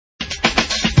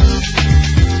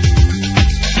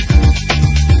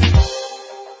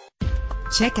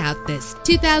Check out this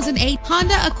 2008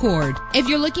 Honda Accord. If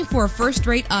you're looking for a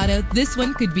first-rate auto, this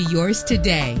one could be yours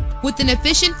today. With an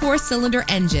efficient 4-cylinder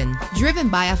engine driven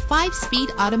by a 5-speed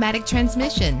automatic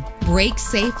transmission. Brake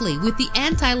safely with the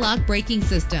anti-lock braking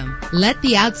system. Let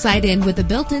the outside in with a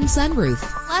built-in sunroof.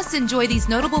 Plus, enjoy these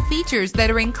notable features that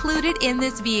are included in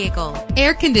this vehicle: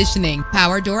 air conditioning,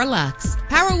 power door locks,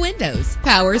 power windows,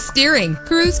 power steering,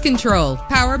 cruise control,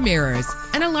 power mirrors,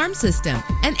 an alarm system,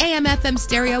 an AM/FM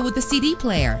stereo with a CD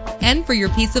player. And for your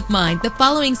peace of mind, the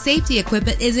following safety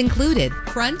equipment is included: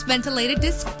 front ventilated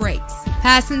disc brakes,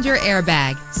 passenger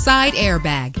airbag, side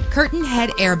airbag, curtain head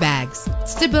airbags,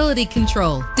 stability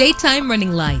control, daytime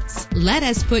running lights. Let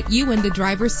us put you in the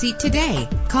driver's seat today.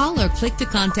 Call or click to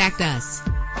contact us.